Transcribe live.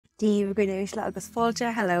Díomh go Grianstad agus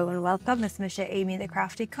fáilte. Hello and welcome. It's Misha Amy the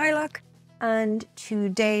Crafty Gaeilge, and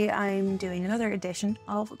today I'm doing another edition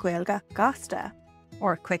of Gaeilge Ghasta,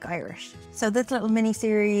 or Quick Irish. So this little mini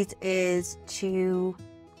series is to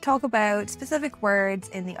talk about specific words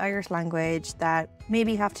in the Irish language that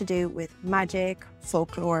maybe have to do with magic,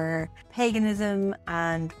 folklore, paganism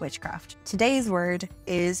and witchcraft. Today's word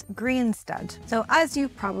is Grianstad. So as you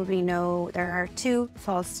probably know, there are two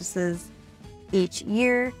solstices each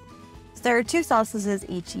year. There are two solstices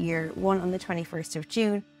each year, one on the 21st of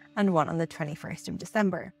June and one on the 21st of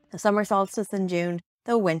December. The summer solstice in June,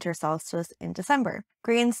 the winter solstice in December.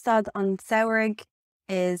 Grianstad on Samhain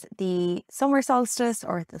is the summer solstice,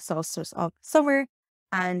 or the solstice of summer,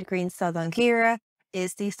 and Grianstad on Gaeilge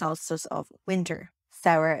is the solstice of winter.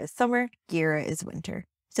 Samhain is summer, Gaeilge is winter.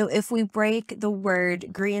 So if we break the word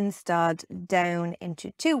Grianstad down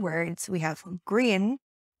into two words, we have Grian,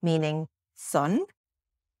 meaning sun,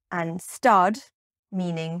 and stad,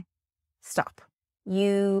 meaning stop.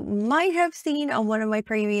 You might have seen on one of my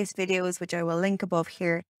previous videos, which I will link above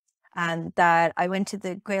here, that I went to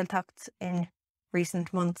the Gaeltacht in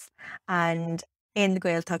recent months, and in the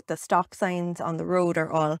Gaeltacht the stop signs on the road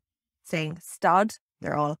are all saying stad.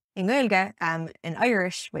 They're all in Gaeilge, in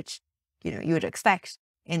Irish, which you would expect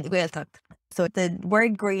in the Gaeltacht. So the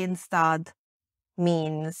word Grianstad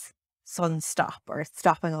means sun stop, or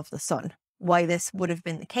stopping of the sun. Why this would have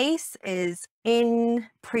been the case is in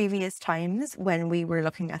previous times when we were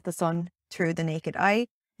looking at the sun through the naked eye.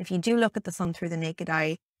 If you do look at the sun through the naked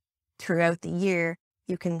eye throughout the year,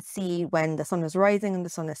 you can see when the sun is rising and the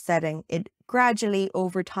sun is setting, it gradually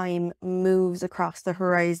over time moves across the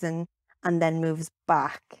horizon and then moves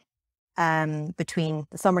back between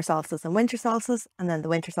the summer solstice and winter solstice, and then the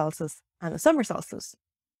winter solstice and the summer solstice.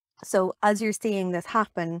 So as you're seeing this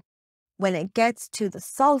happen, when it gets to the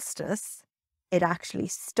solstice, it actually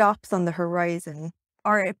stops on the horizon,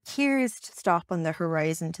 or it appears to stop on the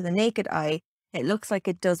horizon to the naked eye. It looks like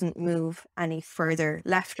it doesn't move any further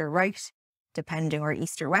left or right, depending, or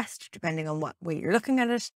east or west, depending on what way you're looking at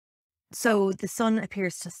it. So the sun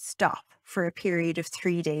appears to stop for a period of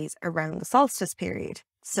 3 days around the solstice period.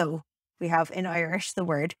 So we have in Irish the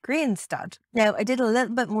word Grianstad. Now, I did a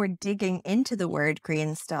little bit more digging into the word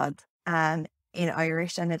Grianstad in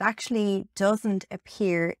Irish, and it actually doesn't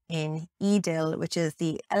appear in eDIL, which is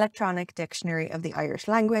the Electronic Dictionary of the Irish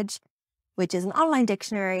Language, which is an online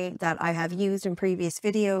dictionary that I have used in previous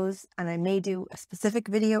videos, and I may do a specific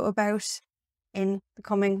video about in the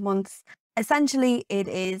coming months. Essentially, it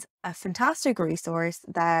is a fantastic resource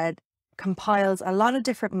that compiles a lot of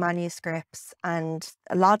different manuscripts and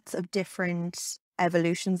lots of different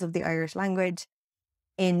evolutions of the Irish language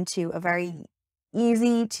into a very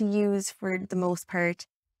easy to use, for the most part,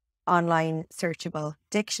 online searchable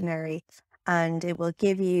dictionary, and it will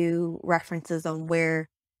give you references on where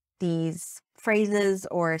these phrases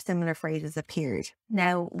or similar phrases appeared.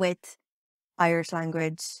 Now, with Irish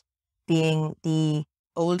language being the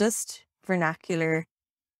oldest vernacular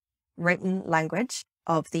written language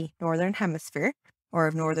of the Northern Hemisphere, or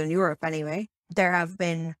of Northern Europe anyway, there have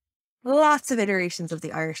been lots of iterations of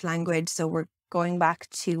the Irish language. So we're going back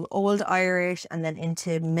to Old Irish, and then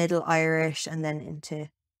into Middle Irish, and then into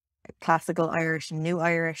Classical Irish and New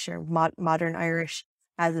Irish, or Modern Irish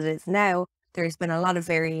as it is now. There's been a lot of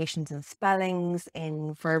variations in spellings,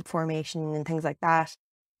 in verb formation and things like that.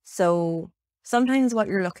 So sometimes what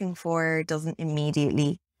you're looking for doesn't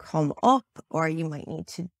immediately come up, or you might need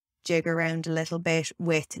to jig around a little bit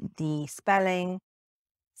with the spelling.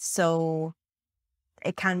 So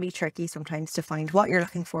it can be tricky sometimes to find what you're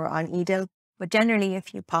looking for on eDIL. But generally,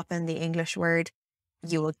 if you pop in the English word,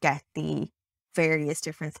 you will get the various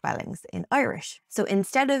different spellings in Irish. So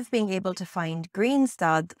instead of being able to find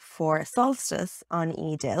Grianstad for solstice on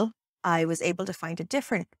eDIL, I was able to find a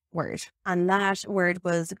different word, and that word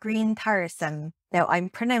was grientairisem. Now, I'm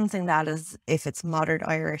pronouncing that as if it's modern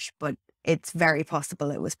Irish, but it's very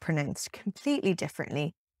possible it was pronounced completely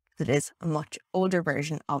differently. It is a much older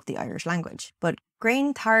version of the Irish language. But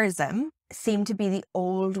grientairisem seemed to be the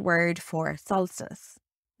old word for solstice.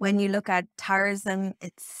 When you look at tairisem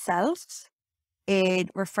itself, it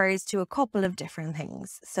refers to a couple of different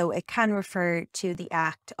things. So it can refer to the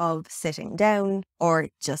act of sitting down, or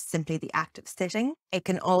just simply the act of sitting. It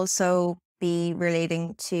can also be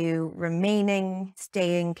relating to remaining,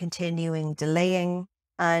 staying, continuing, delaying.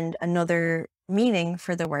 And another meaning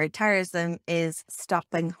for the word tairisem is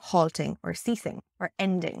stopping, halting, or ceasing, or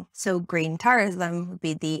ending. So grientairisem would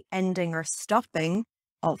be the ending or stopping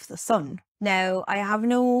of the sun. Now, I have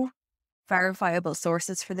no verifiable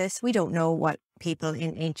sources for this. We don't know what people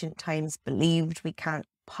in ancient times believed. We can't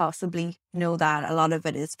possibly know that. A lot of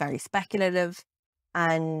it is very speculative,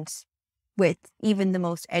 and with even the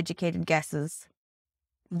most educated guesses,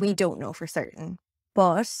 we don't know for certain.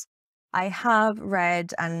 But I have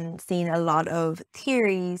read and seen a lot of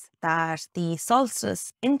theories that the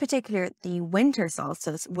solstice, in particular the winter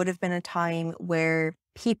solstice, would have been a time where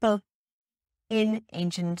people in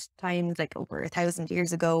ancient times, like over 1,000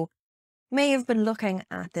 years ago, may have been looking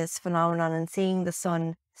at this phenomenon and seeing the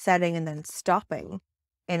sun setting and then stopping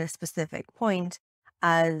in a specific point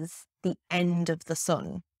as the end of the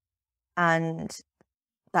sun. And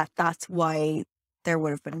that's why there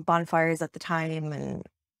would have been bonfires at the time and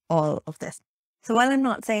all of this. So while I'm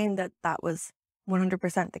not saying that that was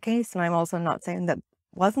 100% the case, and I'm also not saying that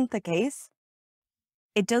wasn't the case,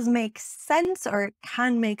 it does make sense, or it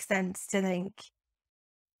can make sense, to think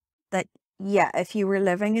that, yeah, if you were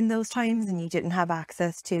living in those times and you didn't have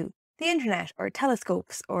access to the internet or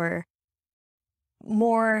telescopes or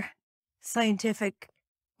more scientific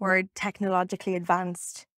or technologically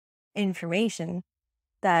advanced information,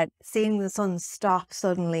 that seeing the sun stop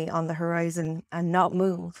suddenly on the horizon and not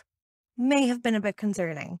move may have been a bit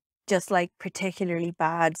concerning. Just like particularly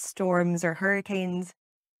bad storms or hurricanes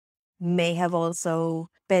may have also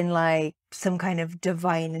been like some kind of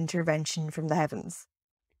divine intervention from the heavens.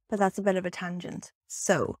 But that's a bit of a tangent.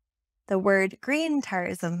 So the word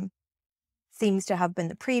grientairisem seems to have been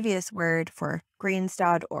the previous word for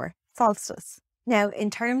Grianstad or solstice. Now,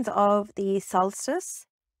 in terms of the solstice,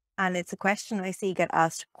 and it's a question I see get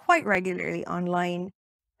asked quite regularly online,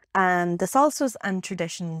 the solstice and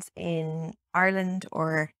traditions in Ireland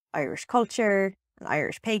or Irish culture and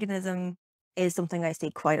Irish paganism is something I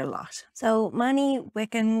see quite a lot. So many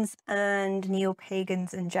Wiccans and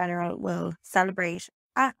neo-pagans in general will celebrate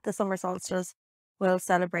at the summer solstice, will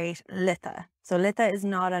celebrate Litha. So Litha is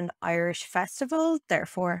not an Irish festival,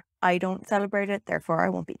 therefore I don't celebrate it, therefore I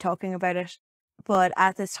won't be talking about it. But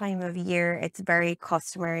at this time of year, it's very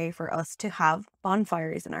customary for us to have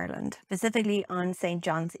bonfires in Ireland, specifically on St.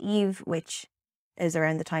 John's Eve, which is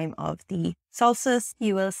around the time of the solstice.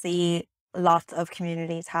 You will see lots of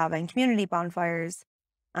communities having community bonfires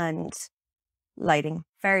and lighting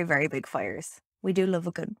very, very big fires. We do love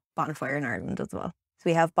a good bonfire in Ireland as well. So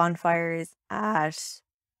we have bonfires at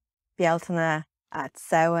Bealtaine, at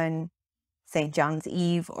Samhain, St. John's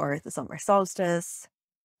Eve or the summer solstice,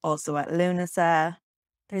 also at Lunasa.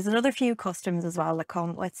 There's another few customs as well that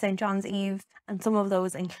come with St. John's Eve, and some of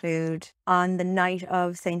those include on the night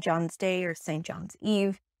of St. John's Day or St. John's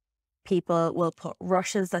Eve, people will put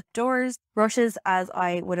rushes at doors. Rushes, as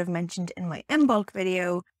I would have mentioned in my in-bulk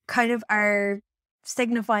video, kind of are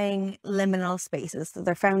signifying liminal spaces. So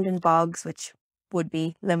they're found in bogs, which would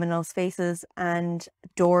be liminal spaces, and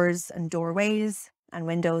doors and doorways and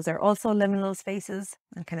windows are also liminal spaces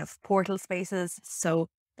and kind of portal spaces. So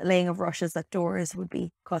the laying of rushes at doors would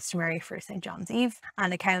be customary for St. John's Eve.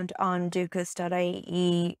 An account on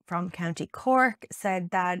dil.ie from County Cork said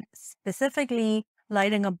that specifically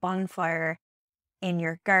lighting a bonfire in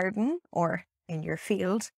your garden or in your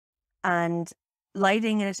field and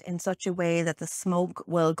lighting it in such a way that the smoke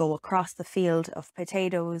will go across the field of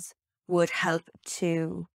potatoes would help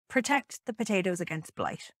to protect the potatoes against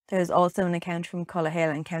blight. There's also an account from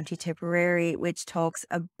Cullahill in County Tipperary which talks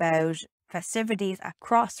about festivities at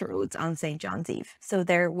crossroads on St. John's Eve. So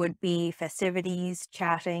there would be festivities,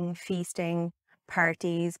 chatting, feasting,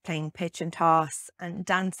 parties, playing pitch and toss and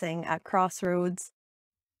dancing at crossroads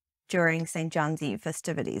during St. John's Eve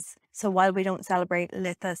festivities. So while we don't celebrate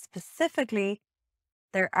Litha specifically,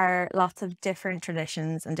 there are lots of different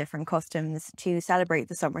traditions and different customs to celebrate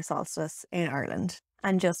the summer solstice in Ireland.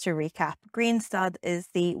 And just to recap, Grianstad is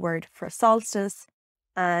the word for solstice,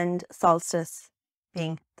 and solstice,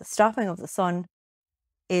 being the stopping of the sun,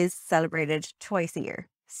 is celebrated twice a year.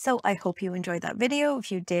 So I hope you enjoyed that video.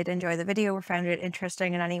 If you did enjoy the video or found it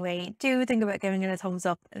interesting in any way, do think about giving it a thumbs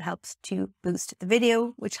up. It helps to boost the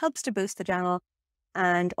video, which helps to boost the channel,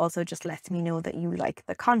 and also just lets me know that you like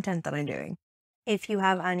the content that I'm doing. If you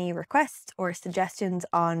have any requests or suggestions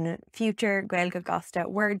on future Gaeilge Ghasta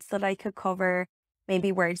words that I could cover,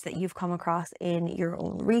 maybe words that you've come across in your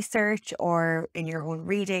own research or in your own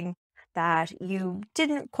reading that you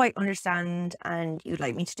didn't quite understand and you'd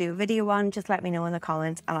like me to do a video on, just let me know in the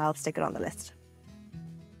comments and I'll stick it on the list.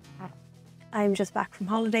 I'm just back from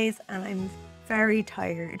holidays and I'm very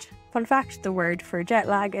tired. Fun fact, the word for jet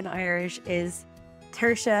lag in Irish is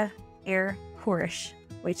Tairissem ar thuairis,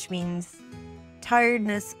 which means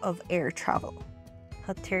tiredness of air travel.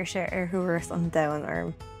 Tairissem ar thuairis on down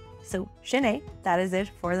arm. So, Sinead, that is it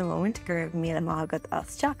for the moment. Gur míle mágad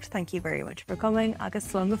as techt. Thank you very much for coming. Agus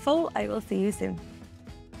slán go fóill. I will see you soon.